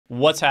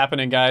What's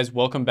happening, guys?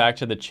 Welcome back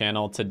to the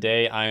channel.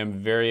 Today, I am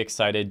very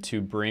excited to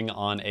bring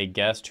on a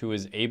guest who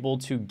is able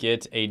to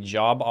get a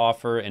job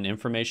offer in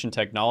information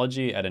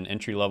technology at an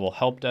entry-level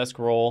help desk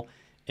role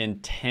in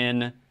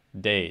 10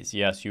 days.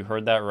 Yes, you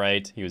heard that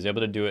right. He was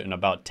able to do it in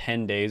about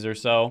 10 days or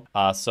so.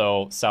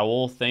 So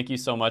Saul, thank you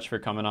so much for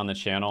coming on the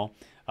channel.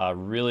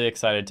 Really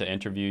excited to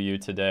interview you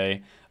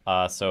today.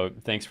 So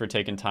thanks for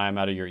taking time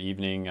out of your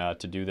evening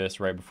to do this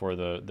right before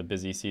the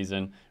busy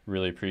season.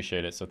 Really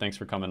appreciate it. So thanks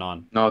for coming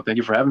on. No, thank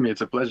you for having me.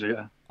 It's a pleasure.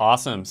 Yeah.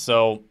 Awesome.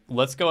 So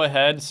let's go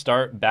ahead,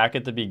 start back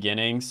at the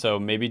beginning. So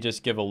maybe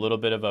just give a little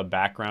bit of a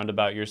background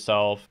about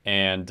yourself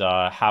and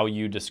how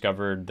you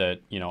discovered that,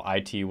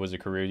 IT was a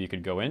career you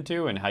could go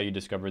into and how you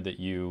discovered that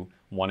you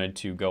wanted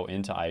to go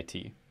into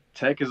IT.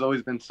 Tech has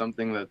always been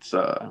something that's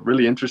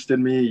really interested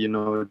me,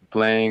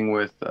 playing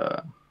with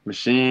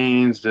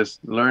machines,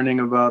 just learning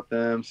about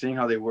them, seeing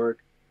how they work.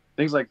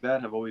 Things like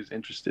that have always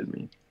interested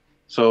me.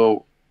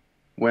 So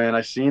when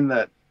I seen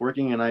that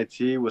working in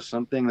IT was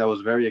something that was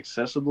very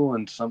accessible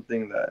and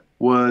something that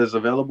was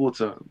available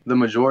to the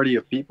majority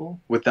of people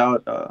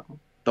without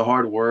the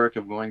hard work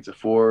of going to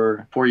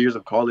four years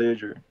of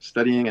college or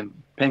studying and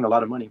paying a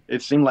lot of money,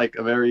 it seemed like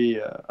a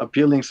very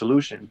appealing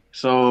solution.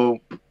 So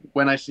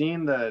when I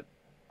seen that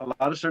a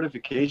lot of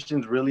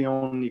certifications really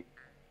only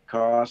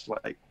cost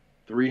like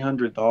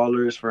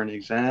 $300 for an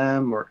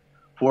exam or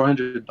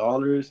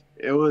 $400,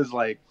 it was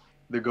like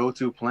the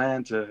go-to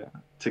plan to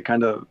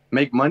kind of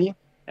make money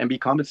and be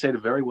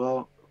compensated very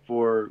well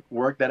for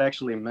work that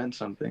actually meant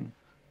something.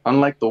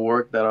 Unlike the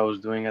work that I was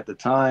doing at the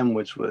time,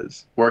 which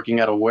was working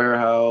at a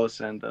warehouse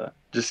and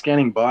just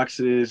scanning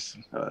boxes,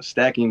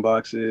 stacking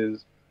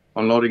boxes,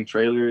 unloading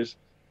trailers,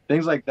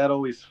 things like that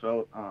always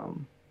felt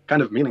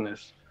kind of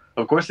meaningless.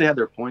 Of course, they had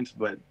their points,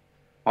 but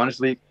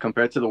honestly,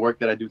 compared to the work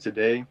that I do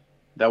today,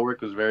 that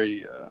work was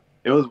very,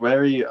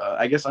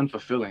 I guess,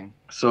 unfulfilling.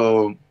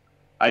 So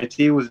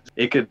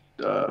it could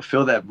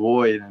fill that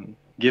void and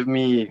give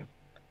me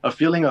a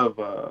feeling of,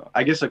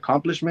 I guess,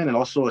 accomplishment and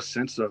also a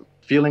sense of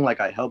feeling like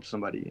I helped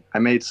somebody. I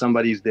made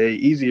somebody's day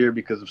easier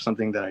because of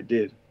something that I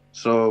did.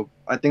 So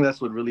I think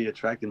that's what really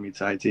attracted me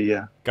to IT.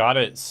 Yeah. Got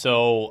it.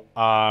 So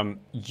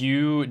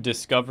you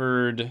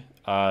discovered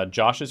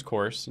Josh's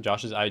course,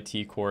 Josh's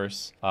IT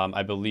course.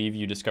 I believe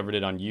you discovered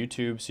it on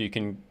YouTube. So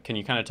can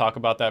you kind of talk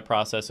about that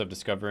process of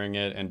discovering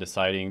it and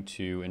deciding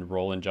to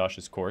enroll in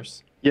Josh's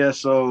course? Yeah.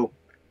 So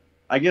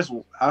I guess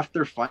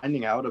after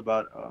finding out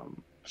about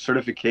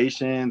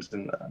certifications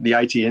and the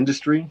IT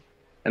industry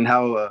and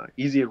how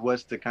easy it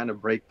was to kind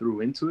of break through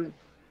into it,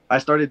 I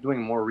started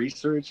doing more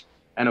research.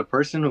 And a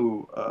person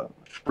who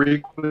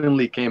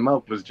frequently came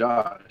up was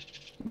Josh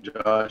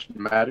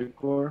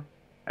Madicor.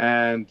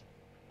 And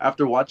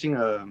after watching,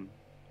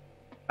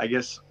 I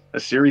guess, a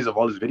series of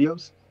all his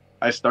videos,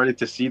 I started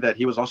to see that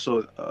he was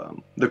also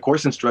the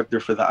course instructor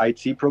for the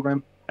IT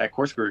program at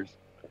Course Careers.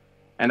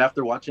 And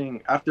after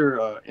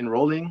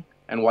enrolling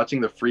and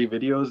watching the free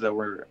videos that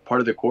were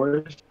part of the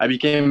course, I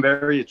became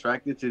very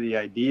attracted to the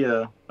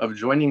idea of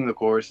joining the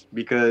course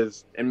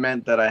because it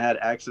meant that I had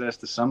access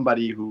to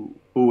somebody who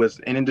was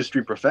an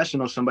industry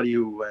professional, somebody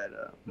who had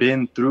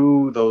been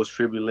through those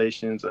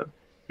tribulations of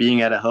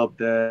being at a help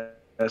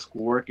desk,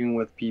 working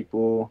with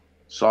people,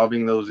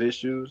 solving those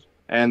issues,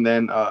 and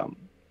then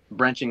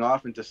branching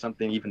off into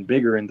something even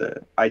bigger in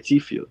the IT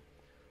field.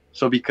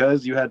 So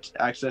because you had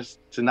access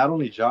to not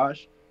only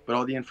Josh, but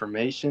all the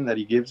information that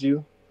he gives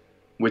you,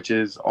 which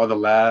is all the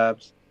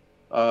labs,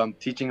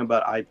 teaching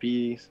about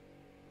IPs,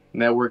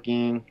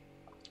 networking,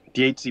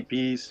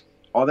 DHCPs,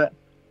 all that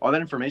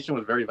information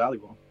was very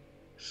valuable.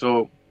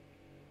 So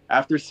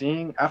after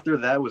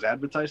that was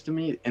advertised to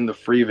me in the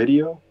free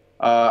video,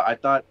 I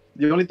thought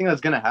the only thing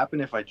that's gonna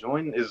happen if I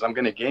join is I'm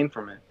gonna gain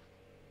from it.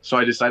 So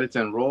I decided to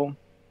enroll,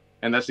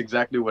 and that's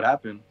exactly what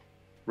happened.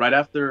 Right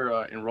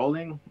after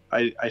enrolling,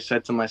 I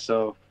said to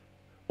myself,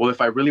 well, if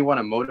I really want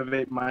to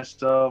motivate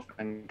myself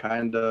and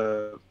kind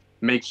of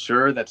make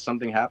sure that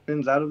something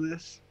happens out of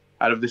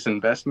this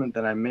investment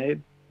that I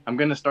made, I'm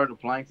going to start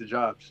applying to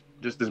jobs,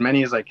 just as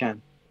many as I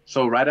can.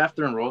 So right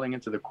after enrolling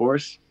into the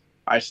course,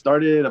 I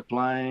started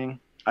applying.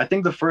 I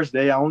think the first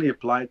day I only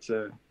applied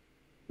to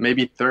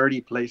maybe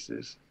 30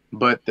 places,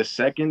 but the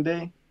second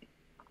day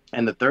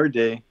and the third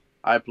day,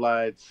 I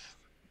applied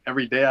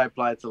every day. I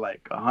applied to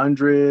like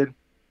 100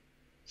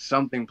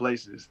 something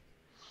places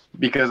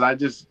because I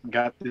just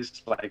got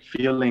this like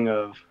feeling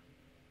of,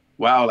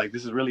 wow, like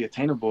this is really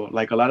attainable.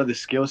 Like a lot of the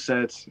skill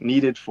sets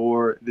needed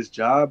for this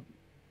job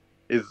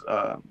is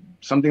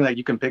something that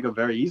you can pick up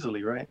very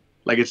easily, right?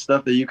 Like it's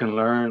stuff that you can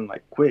learn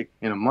like quick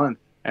in a month,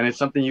 and it's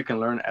something you can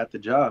learn at the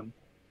job.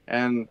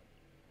 And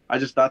I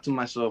just thought to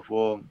myself,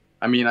 well,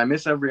 I mean, I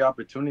miss every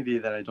opportunity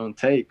that I don't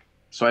take.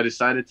 So I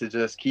decided to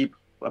just keep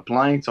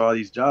applying to all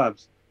these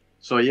jobs.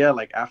 So yeah,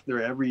 like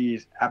after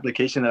every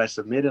application that I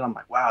submitted, I'm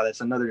like, wow,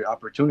 that's another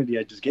opportunity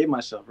I just gave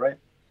myself, right?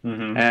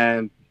 Mm-hmm.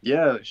 And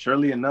yeah,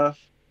 surely enough,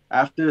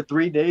 after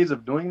 3 days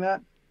of doing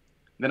that,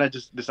 then I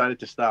just decided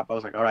to stop. I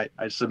was like, all right,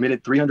 I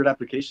submitted 300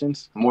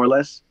 applications, more or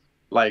less.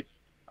 Like,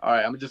 all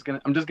right, I'm just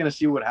gonna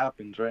see what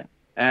happens, right?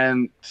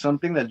 And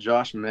something that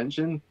Josh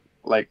mentioned,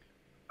 like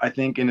I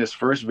think in his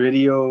first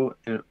video,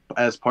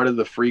 as part of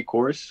the free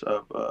course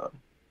of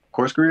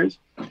course careers,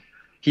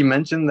 he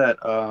mentioned that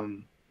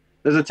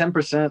there's a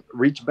 10%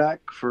 reach back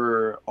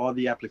for all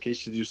the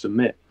applications you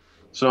submit.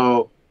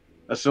 So,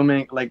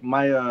 assuming like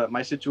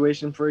my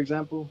situation, for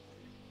example,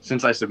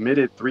 since I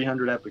submitted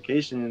 300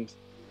 applications,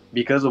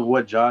 because of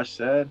what Josh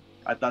said,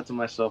 I thought to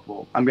myself,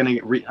 well, I'm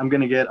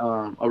gonna get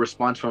a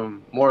response from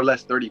more or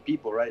less 30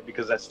 people, right?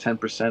 Because that's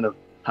 10% of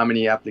how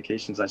many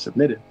applications I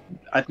submitted.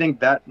 I think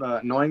that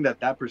knowing that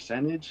that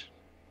percentage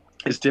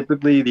is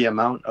typically the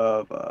amount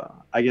of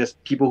I guess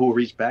people who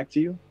reach back to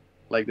you,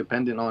 like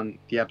dependent on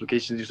the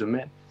applications you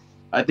submit.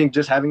 I think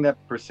just having that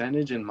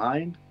percentage in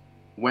mind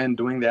when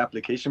doing the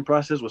application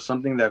process was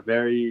something that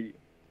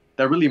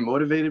really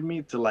motivated me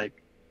to like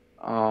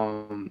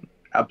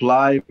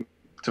apply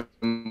to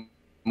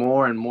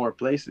more and more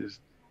places,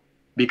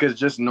 because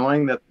just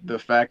knowing that the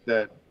fact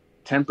that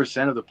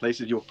 10% of the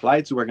places you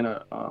apply to are going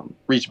to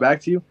reach back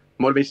to you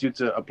motivates you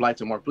to apply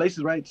to more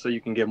places, right? So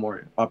you can get more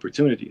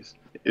opportunities.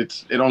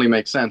 It only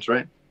makes sense,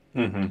 right?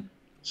 Mm-hmm.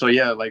 So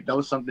yeah, like that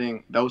was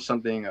something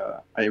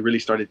I really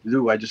started to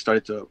do. I just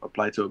started to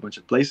apply to a bunch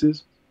of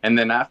places, and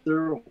then after,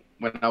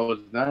 when I was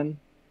done,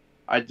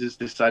 I just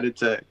decided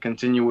to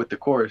continue with the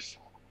course.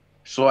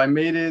 So I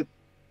made it,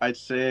 I'd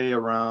say,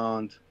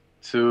 around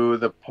to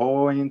the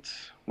point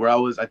where I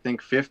was, I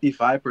think,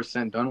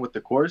 55% done with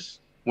the course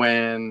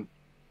when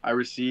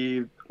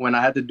when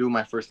I had to do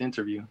my first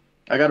interview.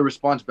 I got a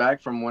response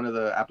back from one of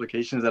the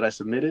applications that I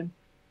submitted,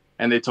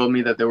 and they told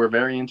me that they were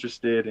very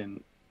interested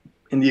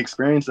in the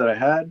experience that I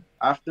had.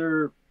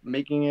 After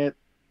making it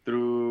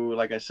through,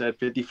 like I said,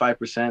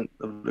 55%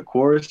 of the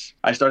course,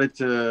 I started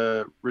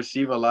to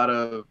receive a lot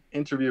of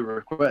interview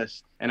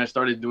requests, and I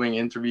started doing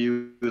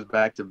interviews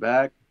back to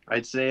back.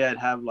 I'd say I'd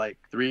have like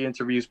 3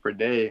 interviews per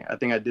day. I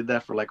think I did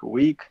that for like a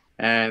week.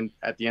 And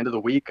at the end of the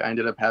week, I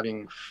ended up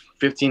having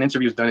 15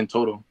 interviews done in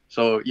total.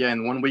 So, yeah,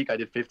 in one week, I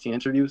did 15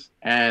 interviews.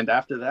 And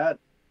after that,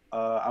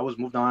 I was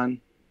moved on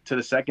to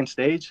the second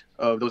stage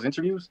of those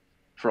interviews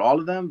for all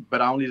of them,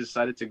 but I only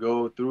decided to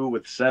go through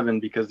with 7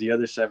 because the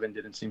other 7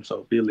 didn't seem so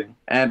appealing.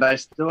 And I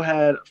still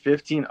had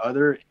 15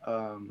 other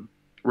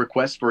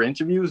requests for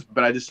interviews,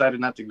 but I decided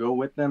not to go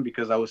with them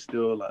because I was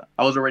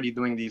already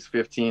doing these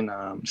 15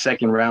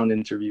 second round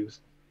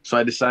interviews. So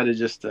I decided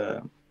just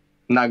to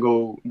not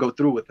go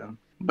through with them.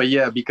 But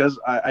yeah, because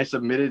I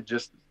submitted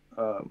just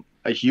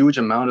a huge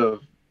amount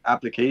of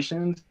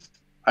applications,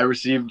 I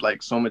received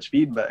like so much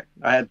feedback.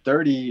 I had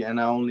 30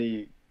 and I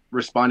only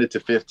responded to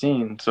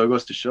 15. So it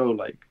goes to show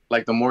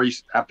like the more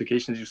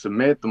applications you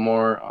submit,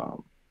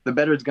 the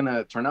better it's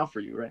gonna turn out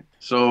for you, right?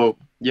 So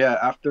yeah,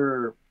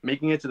 after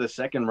making it to the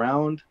second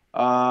round,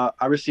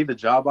 I received a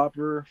job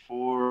offer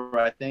for,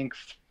 I think,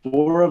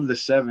 4 of the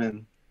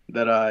 7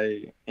 that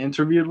I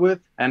interviewed with.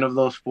 And of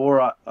those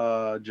 4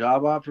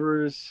 job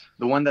offers,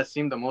 the one that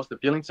seemed the most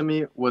appealing to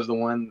me was the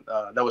one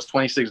that was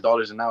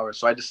 $26 an hour.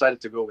 So I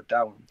decided to go with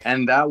that one.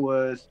 And that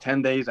was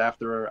 10 days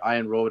after I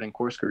enrolled in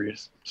Course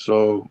Careers.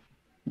 So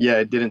yeah,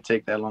 it didn't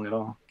take that long at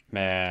all.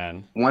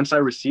 Man. Once I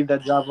received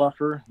that job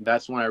offer,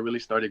 that's when I really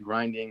started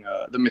grinding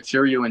the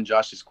material in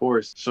Josh's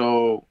course.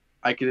 So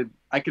I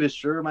could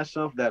assure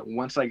myself that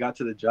once I got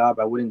to the job,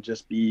 I wouldn't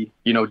just be,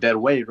 dead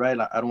weight, right?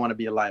 I don't want to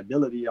be a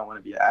liability. I want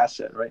to be an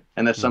asset, right?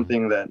 And that's Mm-hmm.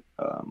 something that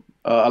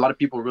a lot of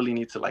people really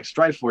need to like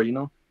strive for.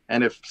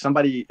 And if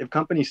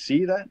companies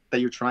see that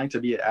you're trying to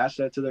be an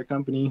asset to their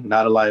company,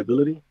 not a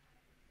liability,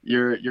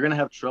 you're gonna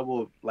have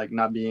trouble like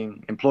not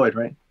being employed,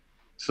 right?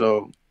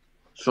 So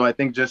so I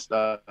think just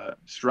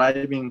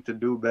striving to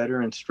do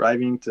better and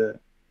striving to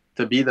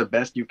be the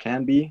best you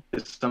can be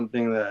is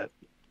something that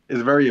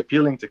is very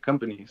appealing to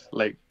companies.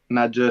 Like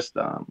not just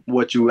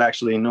what you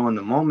actually know in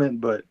the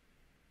moment, but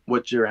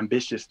what you're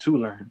ambitious to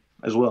learn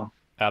as well.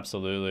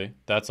 Absolutely.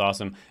 That's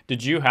awesome.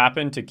 Did you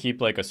happen to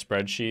keep like a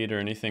spreadsheet or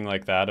anything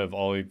like that of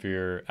all of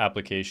your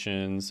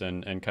applications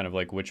and kind of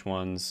like which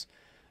ones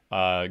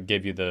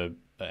gave you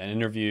an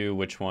interview,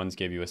 which ones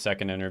gave you a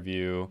second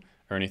interview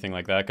or anything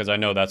like that? Because I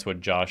know that's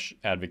what Josh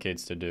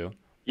advocates to do.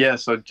 Yeah,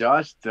 so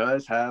Josh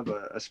does have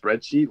a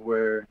spreadsheet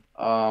where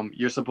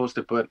you're supposed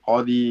to put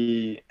all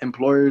the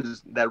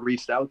employers that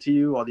reached out to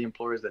you, all the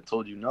employers that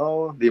told you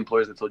no, the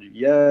employers that told you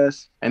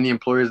yes, and the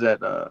employers that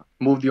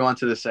moved you on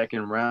to the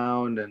second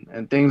round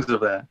and things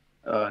of that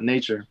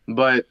nature.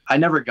 But I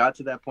never got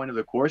to that point of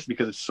the course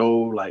because it's so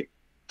like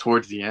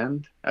towards the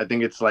end. I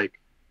think it's like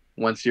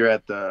once you're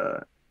at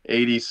the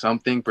 80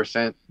 something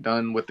percent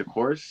done with the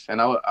course,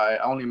 and I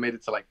only made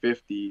it to like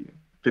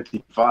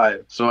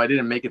 55, so I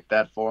didn't make it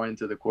that far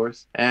into the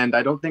course. And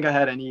I don't think I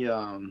had any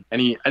I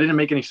didn't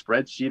make any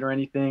spreadsheet or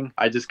anything.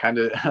 I just kind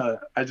of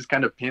I just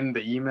kind of pinned the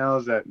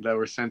emails that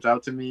were sent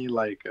out to me,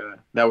 like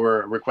that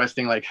were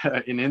requesting like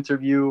an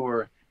interview,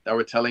 or that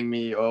were telling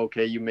me, oh,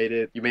 okay, you made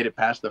it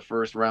past the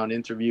first round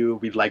interview,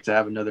 we'd like to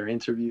have another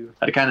interview.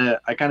 I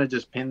kind of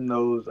just pinned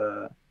those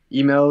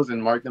emails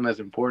and mark them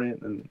as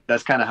important, and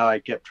that's kind of how I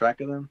kept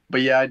track of them.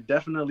 But yeah, I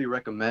definitely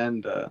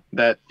recommend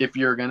that if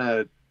you're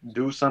gonna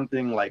do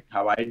something like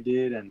how I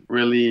did and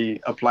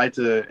really apply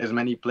to as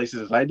many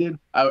places as I did,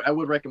 I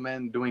would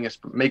recommend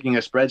making a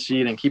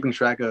spreadsheet and keeping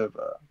track of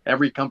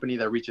every company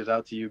that reaches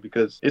out to you,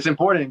 because it's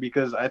important.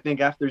 Because I think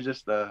after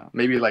just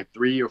maybe like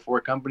 3 or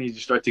 4 companies, you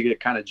start to get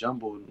kind of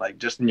jumbled, like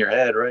just in your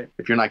head, right?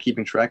 If you're not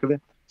keeping track of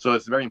it. So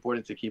it's very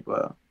important to keep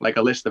like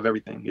a list of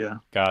everything. Yeah.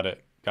 Got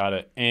it. Got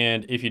it.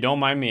 And if you don't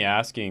mind me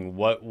asking,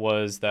 what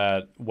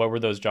were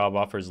those job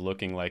offers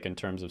looking like in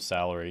terms of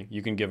salary?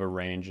 You can give a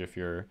range if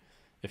you're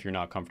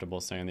not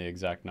comfortable saying the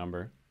exact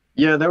number.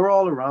 Yeah, they were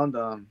all around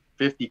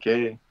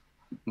 50K,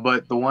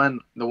 but the one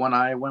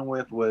I went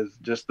with was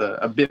just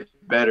a bit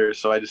better,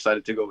 so I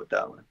decided to go with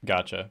that one.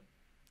 Gotcha.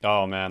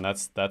 Oh man,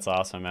 that's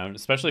awesome, man.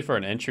 Especially for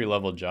an entry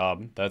level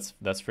job. That's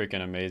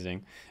freaking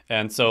amazing.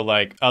 And so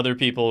like other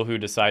people who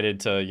decided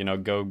to,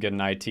 go get an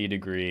IT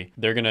degree,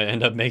 they're gonna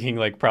end up making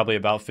like probably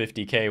about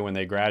 50K when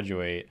they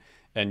graduate.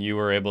 And you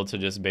were able to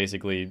just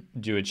basically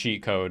do a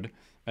cheat code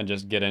and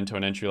just get into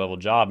an entry level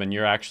job, and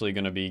you're actually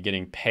gonna be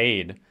getting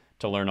paid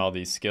to learn all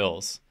these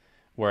skills.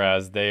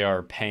 Whereas they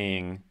are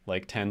paying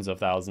like tens of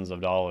thousands of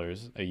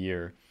dollars a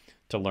year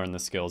to learn the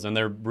skills. And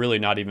they're really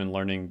not even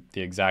learning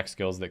the exact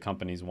skills that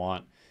companies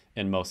want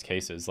in most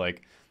cases.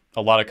 Like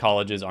a lot of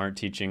colleges aren't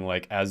teaching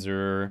like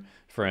Azure,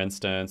 for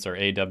instance, or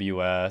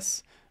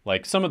AWS.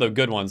 Like some of the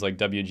good ones like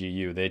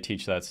WGU, they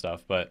teach that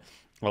stuff, but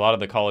a lot of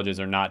the colleges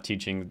are not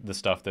teaching the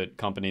stuff that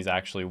companies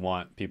actually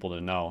want people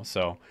to know.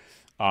 So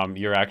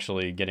you're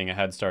actually getting a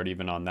head start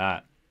even on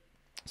that.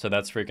 So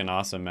that's freaking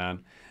awesome,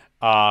 man.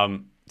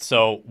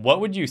 So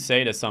what would you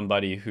say to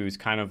somebody who's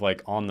kind of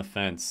like on the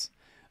fence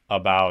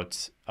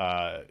about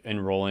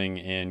enrolling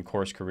in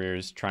course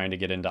careers, trying to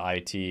get into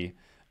IT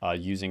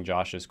using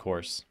Josh's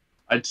course?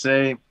 I'd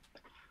say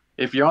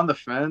if you're on the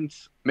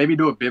fence, maybe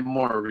do a bit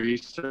more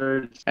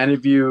research. And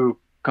if you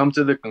come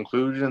to the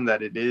conclusion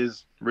that it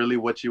is really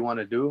what you want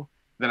to do,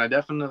 then I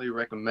definitely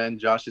recommend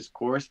Josh's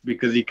course,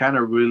 because he kind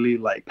of really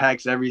like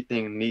packs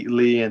everything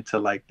neatly into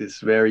like this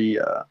very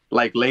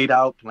like laid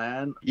out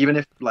plan. Even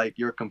if like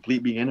you're a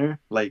complete beginner,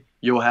 like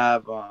you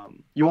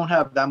won't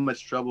have that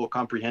much trouble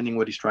comprehending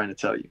what he's trying to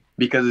tell you,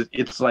 because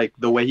it's like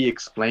the way he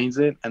explains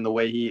it and the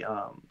way he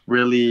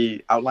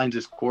really outlines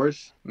his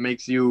course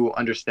makes you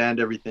understand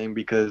everything,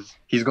 because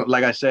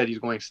like I said, he's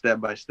going step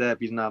by step.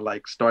 He's not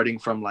like starting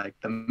from like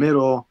the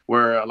middle,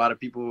 where a lot of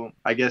people,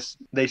 I guess,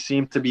 they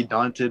seem to be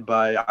daunted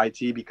by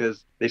IT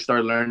because they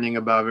start learning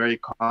about very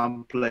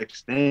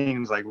complex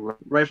things like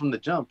right from the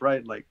jump,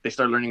 right? Like they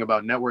start learning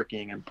about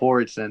networking and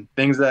ports and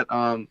things that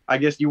I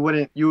guess you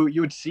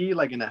would see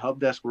like in a help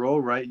desk role,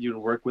 right? You'd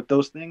work with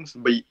those things,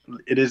 but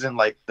it isn't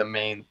like the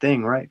main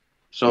thing, right?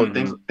 So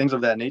Mm-hmm. things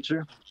of that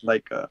nature,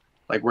 like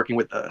working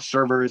with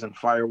servers and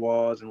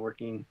firewalls and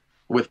working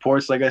with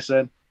ports, like I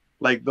said,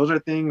 like those are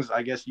things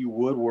I guess you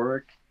would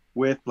work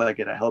with like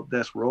at a help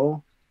desk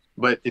role,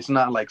 but it's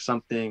not like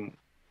something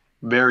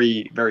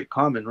very, very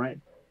common, right?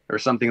 Or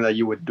something that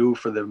you would do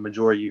for the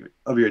majority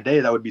of your day.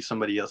 That would be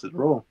somebody else's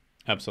role.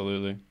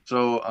 Absolutely.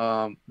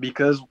 So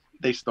because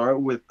they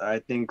start with, I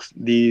think,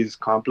 these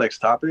complex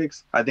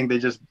topics, I think they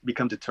just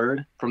become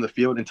deterred from the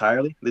field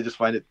entirely. They just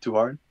find it too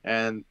hard,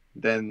 and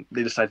then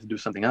they decide to do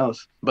something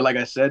else. But like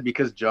I said,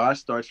 because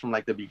Josh starts from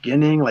like the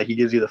beginning, like he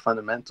gives you the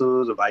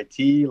fundamentals of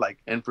IT, like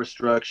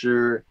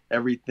infrastructure,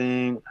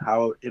 everything,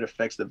 how it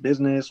affects the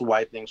business,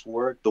 why things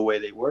work the way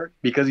they work.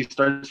 Because he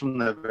starts from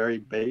the very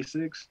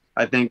basics,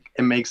 I think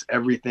it makes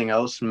everything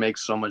else make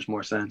so much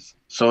more sense.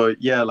 So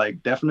yeah,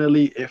 like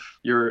definitely if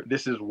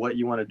this is what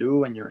you want to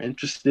do and you're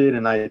interested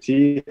in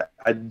IT,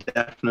 I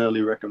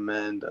definitely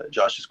recommend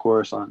Josh's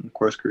course on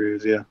Course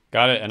Careers. Yeah.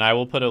 Got it. And I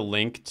will put a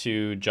link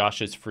to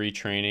Josh's free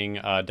training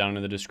down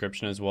in the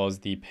description, as well as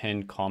the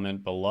pinned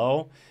comment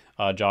below.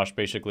 Josh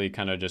basically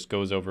kind of just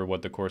goes over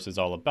what the course is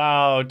all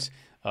about,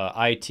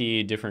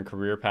 IT, different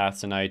career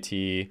paths in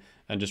IT,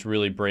 and just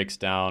really breaks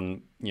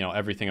down,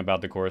 everything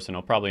about the course, and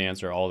he'll probably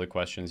answer all the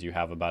questions you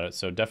have about it.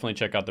 So definitely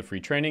check out the free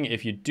training.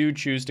 If you do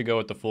choose to go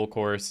with the full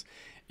course,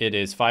 it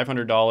is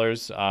 $500,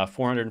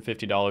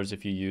 $450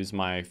 if you use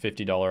my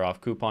 $50 off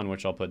coupon,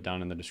 which I'll put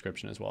down in the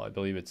description as well. I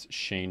believe it's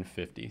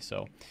Shane50,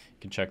 so you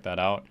can check that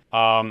out.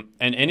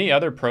 And any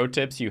other pro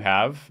tips you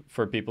have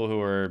for people who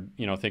are,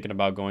 thinking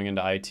about going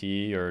into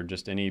IT, or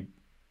just any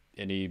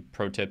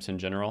pro tips in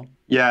general?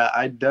 Yeah,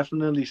 I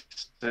definitely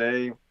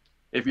say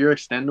if you're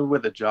extended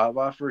with a job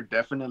offer,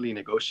 definitely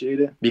negotiate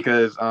it,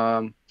 because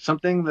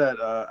something that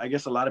I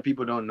guess a lot of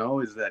people don't know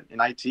is that in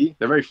IT,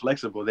 they're very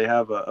flexible. They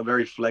have a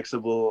very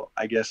flexible,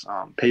 I guess,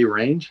 pay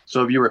range.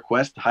 So if you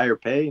request higher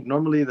pay,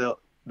 normally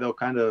they'll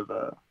kind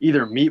of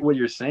either meet what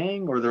you're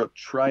saying, or they'll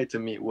try to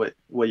meet what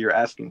you're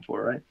asking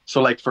for, right?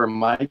 So like for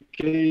my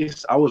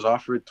case, I was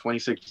offered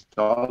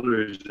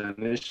 $26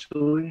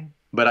 initially,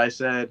 but I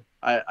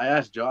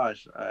asked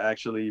Josh. I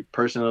actually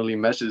personally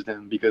messaged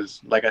him,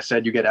 because, like I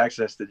said, you get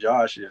access to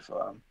Josh if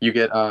you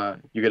get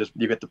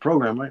the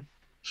program, right?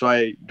 So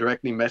I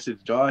directly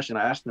messaged Josh and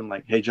I asked him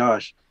like, "Hey,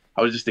 Josh,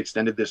 I was just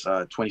extended this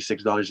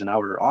 $26 an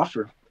hour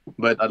offer.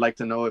 but I'd like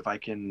to know if I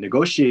can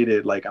negotiate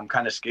it. Like I'm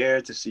kind of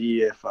scared to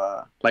see if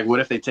like what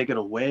if they take it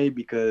away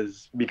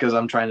because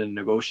I'm trying to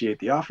negotiate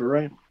the offer,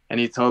 right? And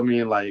he told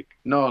me like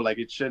no, like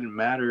it shouldn't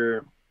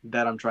matter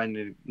that I'm trying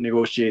to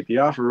negotiate the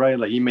offer, right?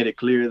 Like he made it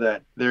clear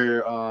that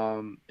they're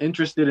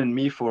interested in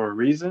me for a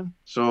reason.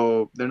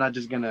 So they're not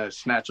just gonna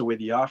snatch away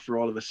the offer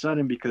all of a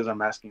sudden because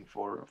I'm asking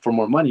for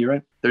more money,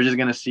 right? They're just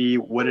gonna see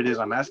what it is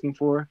I'm asking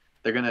for.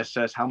 They're gonna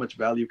assess how much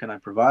value can I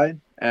provide,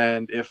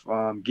 and if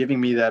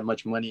giving me that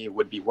much money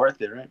would be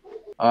worth it,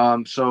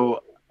 right?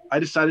 So I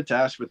decided to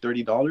ask for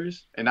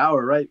 $30 an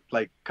hour, right?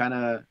 Like kind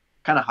of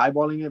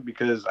highballing it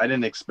because I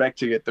didn't expect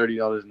to get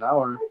 $30 an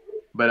hour,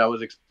 but I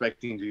was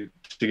expecting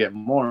to get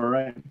more,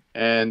 right?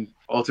 And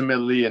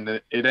ultimately, and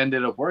it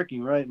ended up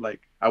working, right?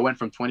 Like I went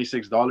from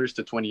 $26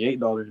 to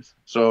 $28,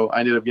 so I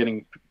ended up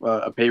getting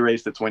a pay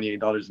raise to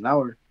 $28 an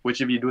hour,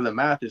 which if you do the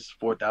math is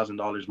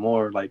 $4,000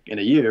 more like in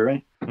a year,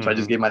 right? So I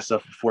just Mm-hmm. gave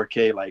myself a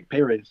 4K like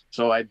pay raise.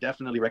 So I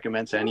definitely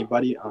recommend to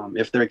anybody,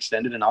 if they're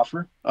extended an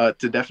offer,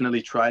 to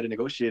definitely try to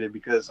negotiate it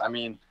because I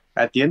mean,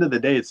 at the end of the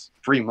day, it's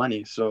free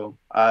money. So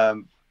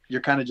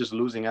you're kind of just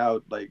losing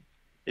out, like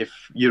if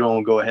you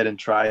don't go ahead and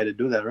try to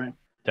do that, right?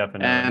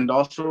 Definitely. And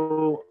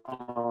also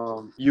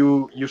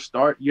you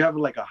have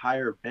like a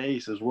higher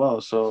base as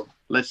well. So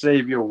let's say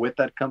if you're with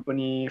that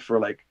company for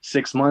like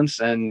 6 months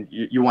and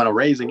you want to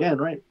raise again,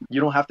 right?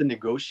 You don't have to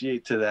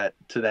negotiate to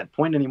that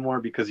point anymore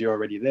because you're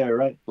already there,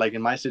 right? Like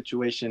in my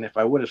situation, if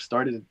I would have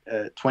started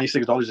at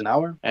 $26 an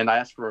hour and I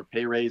asked for a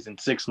pay raise in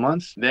 6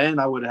 months, then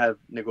I would have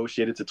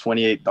negotiated to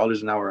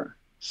 $28 an hour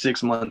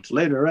 6 months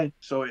later, right?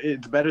 So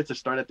it's better to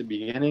start at the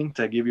beginning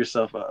to give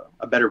yourself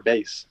a better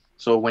base.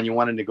 So when you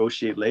want to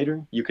negotiate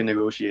later, you can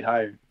negotiate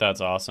higher.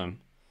 That's awesome.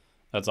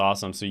 That's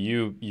awesome. So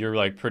you're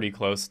like pretty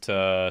close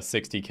to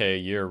 60K a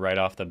year right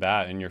off the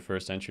bat in your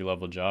first entry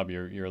level job.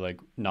 You're like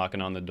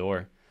knocking on the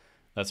door.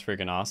 That's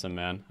freaking awesome,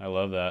 man. I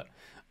love that.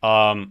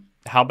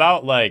 How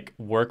about like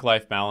work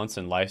life balance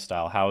and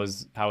lifestyle? How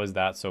is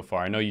that so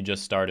far? I know you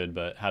just started,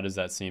 but how does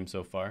that seem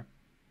so far?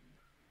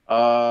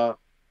 Uh,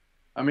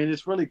 I mean,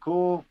 it's really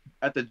cool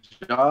at the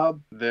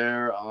job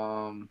there.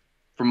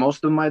 For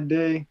most of my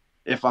day,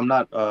 if I'm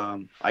not,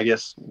 I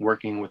guess,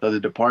 working with other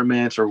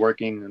departments or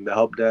working in the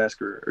help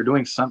desk or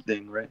doing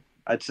something, right?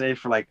 I'd say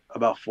for like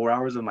about 4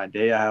 hours of my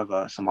day, I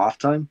have some off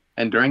time.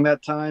 And during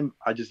that time,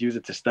 I just use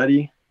it to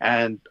study.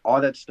 And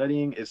all that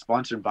studying is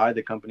sponsored by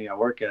the company I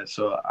work at.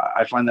 So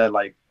I find that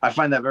like, I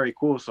find that very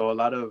cool. So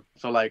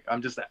like,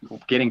 I'm just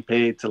getting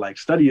paid to like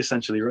study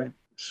essentially, right?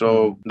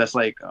 So Hmm. that's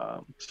like,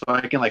 so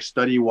I can like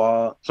study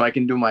so I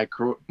can do my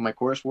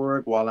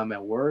coursework while I'm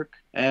at work,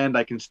 and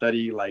I can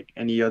study like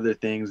any other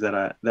things that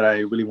I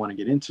really want to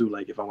get into.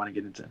 Like if I want to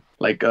get into,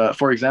 like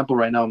for example,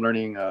 right now I'm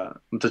learning,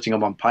 I'm touching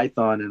up on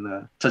Python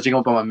and touching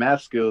up on my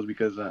math skills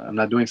because I'm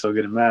not doing so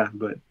good in math.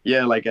 But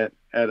yeah, like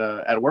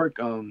at work,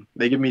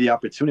 they give me the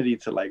opportunity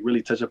to like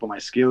really touch up on my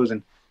skills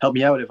and help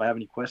me out if I have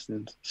any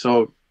questions.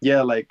 So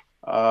yeah, like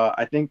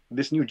I think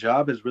this new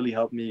job has really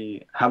helped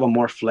me have a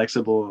more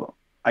flexible,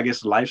 I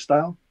guess,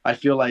 lifestyle. I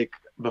feel like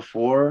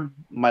before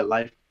my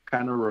life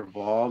kind of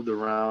revolved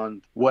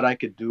around what I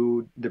could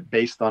do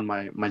based on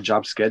my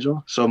job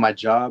schedule. So my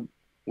job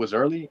was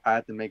early, I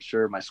had to make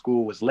sure my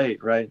school was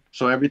late, right?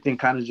 So everything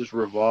kind of just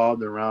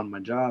revolved around my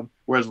job.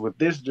 Whereas with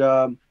this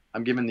job,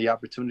 I'm given the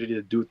opportunity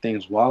to do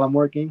things while I'm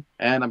working,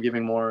 and I'm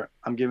given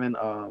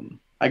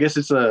I guess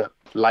it's a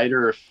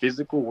lighter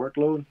physical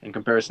workload in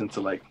comparison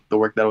to like the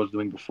work that I was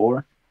doing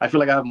before. I feel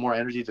like I have more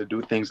energy to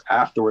do things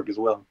after work as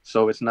well.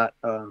 So it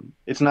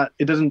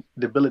doesn't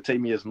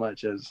debilitate me as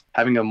much as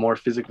having a more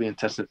physically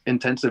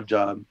intensive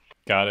job.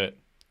 Got it.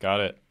 Got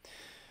it.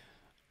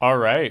 All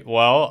right.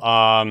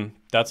 Well,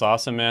 that's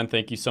awesome, man.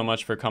 Thank you so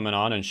much for coming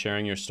on and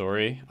sharing your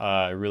story.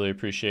 I really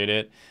appreciate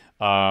it.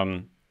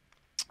 Um,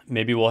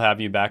 Maybe we'll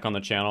have you back on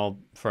the channel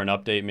for an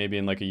update, maybe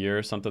in like a year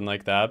or something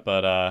like that.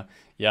 But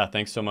yeah,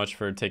 thanks so much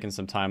for taking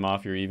some time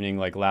off your evening,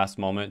 like last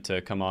moment,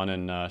 to come on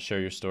and share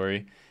your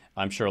story.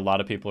 I'm sure a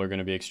lot of people are going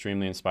to be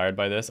extremely inspired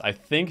by this. I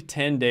think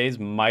 10 days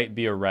might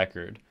be a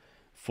record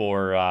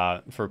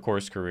for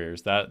course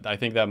careers. That I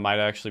think that might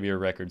actually be a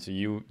record. So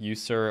you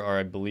sir, are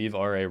I believe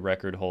are a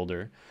record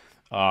holder.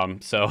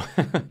 So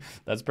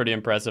that's pretty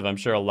impressive. I'm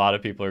sure a lot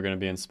of people are going to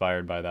be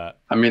inspired by that.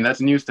 I mean,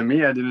 that's news to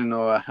me. I didn't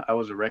know I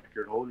was a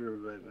record holder,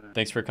 but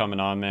Thanks for coming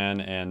on,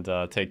 man, and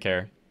take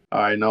care. all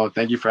right, no,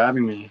 thank you for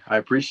having me. I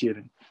appreciate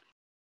it.